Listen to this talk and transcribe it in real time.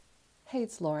Hey,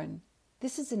 it's Lauren.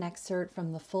 This is an excerpt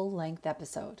from the full-length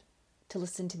episode. To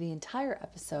listen to the entire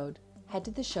episode, head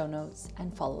to the show notes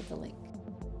and follow the link.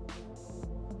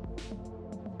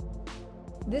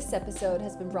 This episode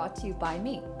has been brought to you by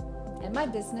me and my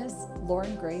business,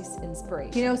 Lauren Grace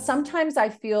Inspiration. Sometimes I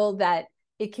feel that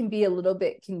it can be a little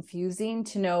bit confusing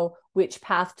to know which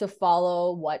path to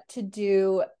follow, what to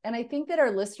do. And I think that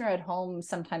our listener at home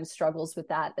sometimes struggles with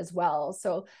that as well.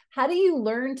 So how do you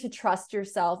learn to trust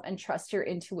yourself and trust your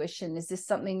intuition? Is this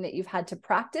something that you've had to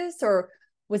practice, or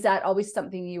was that always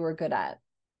something you were good at?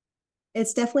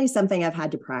 It's definitely something I've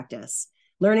had to practice.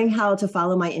 Learning how to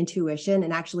follow my intuition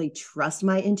and actually trust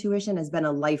my intuition has been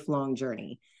a lifelong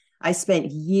journey. I spent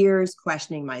years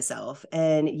questioning myself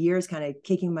and years kind of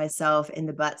kicking myself in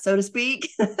the butt, so to speak.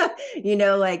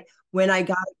 Like when I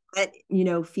got that,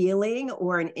 feeling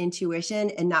or an intuition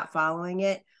and not following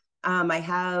it. I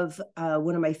have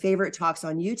one of my favorite talks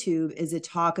on YouTube is a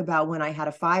talk about when I had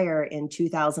a fire in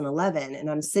 2011, and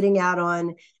I'm sitting out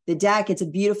on the deck. It's a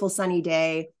beautiful sunny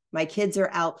day. My kids are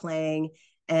out playing.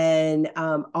 And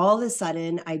all of a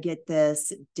sudden, I get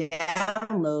this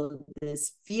download,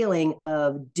 this feeling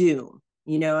of doom,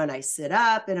 and I sit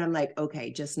up and I'm like,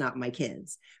 okay, just not my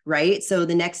kids, right? So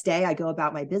the next day I go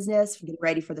about my business, get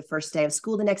ready for the first day of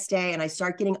school the next day, and I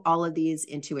start getting all of these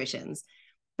intuitions.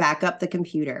 Back up the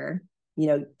computer,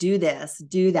 do this,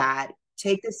 do that,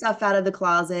 take the stuff out of the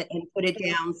closet and put it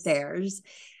downstairs.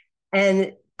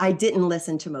 And I didn't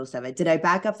listen to most of it. Did I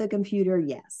back up the computer?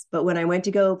 Yes. But when I went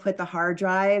to go put the hard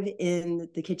drive in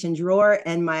the kitchen drawer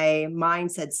and my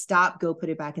mind said, stop, go put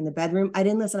it back in the bedroom, I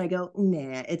didn't listen. I go,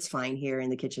 nah, it's fine here in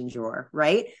the kitchen drawer,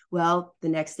 right? Well, the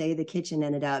next day, the kitchen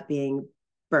ended up being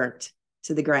burnt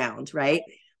to the ground, right?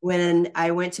 When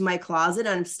I went to my closet,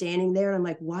 I'm standing there and I'm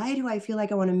like, why do I feel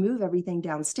like I want to move everything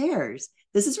downstairs?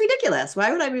 This is ridiculous.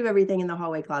 Why would I move everything in the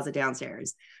hallway closet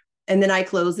downstairs? And then I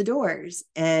closed the doors,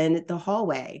 and the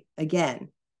hallway, again,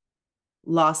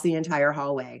 lost the entire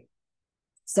hallway.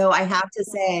 So I have to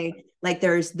say, like,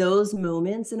 there's those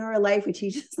moments in our life which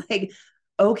he's just like,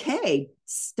 okay,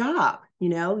 stop,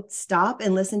 stop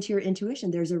and listen to your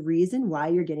intuition. There's a reason why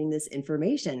you're getting this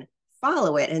information.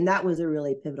 Follow it. And that was a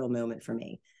really pivotal moment for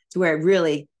me, to where it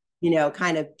really,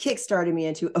 kind of kickstarted me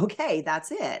into, okay,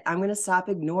 that's it. I'm going to stop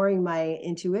ignoring my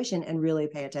intuition and really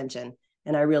pay attention.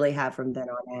 And I really have from then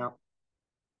on out.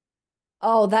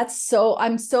 Oh,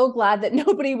 I'm so glad that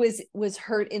nobody was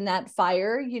hurt in that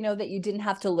fire, that you didn't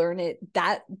have to learn it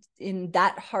that in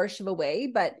that harsh of a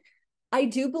way. But I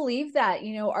do believe that,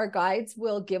 our guides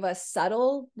will give us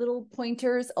subtle little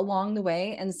pointers along the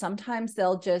way. And sometimes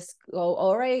they'll just go,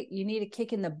 all right, you need a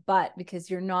kick in the butt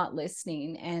because you're not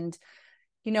listening. And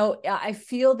I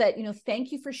feel that,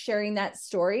 thank you for sharing that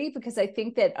story, because I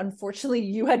think that unfortunately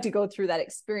you had to go through that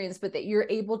experience, but that you're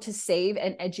able to save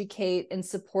and educate and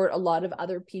support a lot of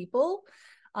other people.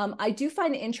 I do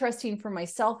find it interesting for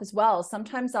myself as well.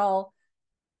 Sometimes I'll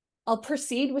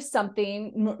proceed with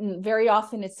something. Very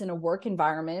often it's in a work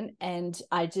environment and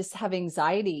I just have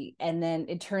anxiety. And then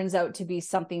it turns out to be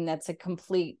something that's a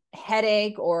complete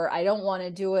headache, or I don't want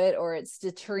to do it, or it's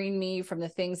deterring me from the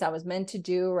things I was meant to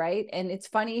do. Right. And it's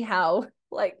funny how,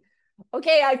 like,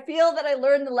 okay, I feel that I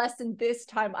learned the lesson this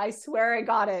time. I swear I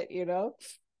got it,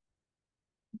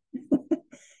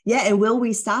 Yeah. And will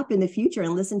we stop in the future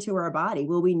and listen to our body?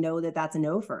 Will we know that that's a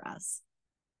no for us?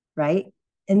 Right.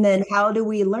 And then how do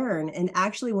we learn? And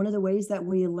actually, one of the ways that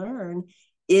we learn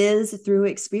is through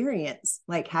experience,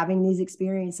 like having these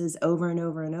experiences over and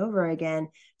over and over again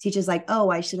teaches, like, oh,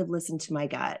 I should have listened to my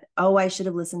gut. Oh, I should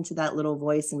have listened to that little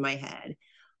voice in my head.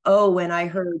 Oh, when I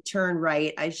heard turn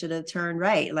right, I should have turned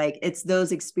right. Like, it's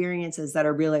those experiences that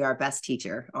are really our best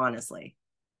teacher, honestly.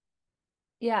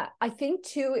 Yeah. I think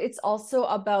too, it's also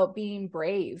about being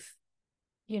brave,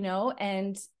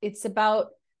 and it's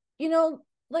about,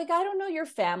 like, I don't know your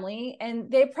family, and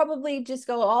they probably just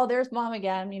go, oh, there's mom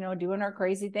again, doing her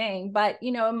crazy thing. But,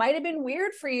 it might have been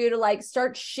weird for you to like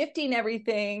start shifting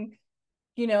everything,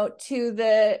 to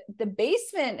the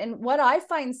basement. And what I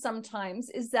find sometimes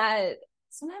is that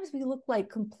sometimes we look like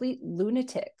complete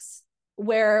lunatics,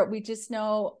 where we just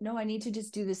know, no, I need to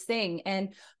just do this thing. And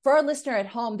for our listener at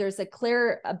home, there's a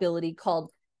clear ability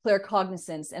called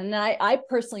claircognizance. And I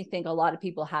personally think a lot of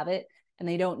people have it and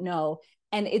they don't know.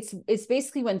 And it's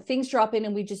basically when things drop in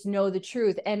and we just know the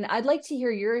truth. And I'd like to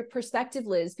hear your perspective,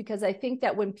 Liz, because I think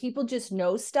that when people just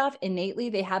know stuff innately,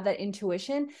 they have that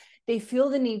intuition, they feel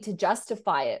the need to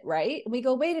justify it, right? And we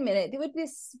go, wait a minute,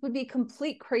 this would be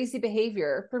complete crazy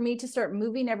behavior for me to start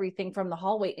moving everything from the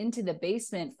hallway into the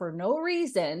basement for no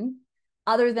reason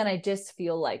other than I just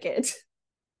feel like it.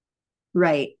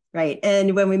 Right. Right.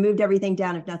 And when we moved everything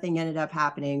down, if nothing ended up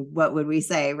happening, what would we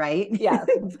say? Right. Yeah.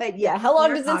 But yeah, Yeah. How long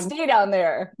does it claircognition. stay down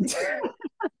there?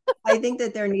 I think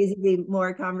that there needs to be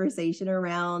more conversation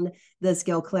around the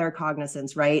skill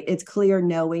claircognizance, right? It's clear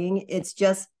knowing, it's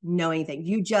just knowing things.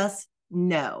 You just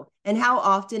know. And how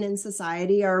often in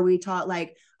society are we taught,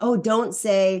 like, oh, don't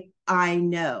say I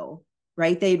know,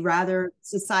 right?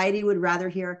 Society would rather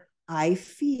hear I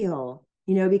feel,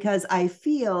 because I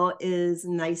feel is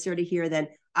nicer to hear than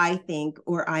I think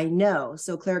or I know.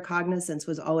 So claircognizance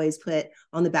was always put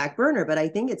on the back burner, but I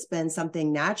think it's been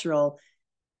something natural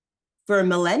for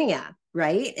millennia,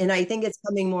 right? And I think it's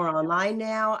coming more online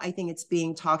now. I think it's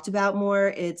being talked about more.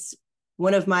 It's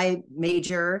one of my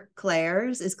major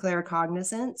clairs is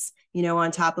claircognizance,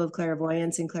 on top of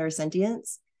clairvoyance and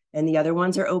clairsentience. And the other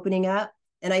ones are opening up.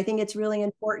 And I think it's really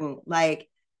important, like,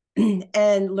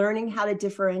 and learning how to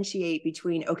differentiate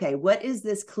between, okay, what is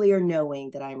this clear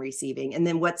knowing that I'm receiving? And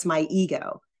then what's my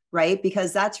ego, right?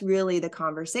 Because that's really the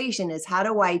conversation, is how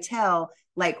do I tell,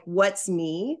 like, what's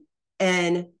me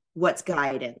and what's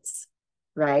guidance,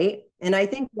 right? And I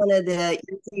think one of the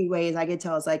easy ways I could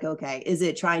tell is, like, okay, is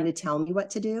it trying to tell me what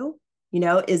to do?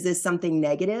 Is this something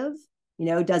negative?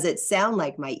 Does it sound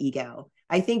like my ego?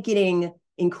 I think getting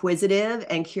inquisitive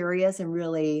and curious and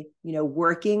really,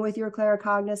 working with your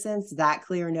claircognizance, that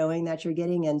clear knowing that you're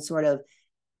getting, and sort of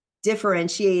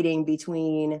differentiating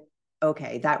between,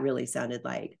 okay, that really sounded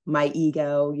like my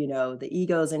ego, the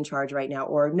ego's in charge right now,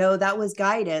 or no, that was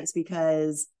guidance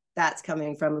because that's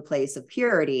coming from a place of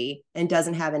purity and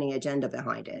doesn't have any agenda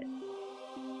behind it.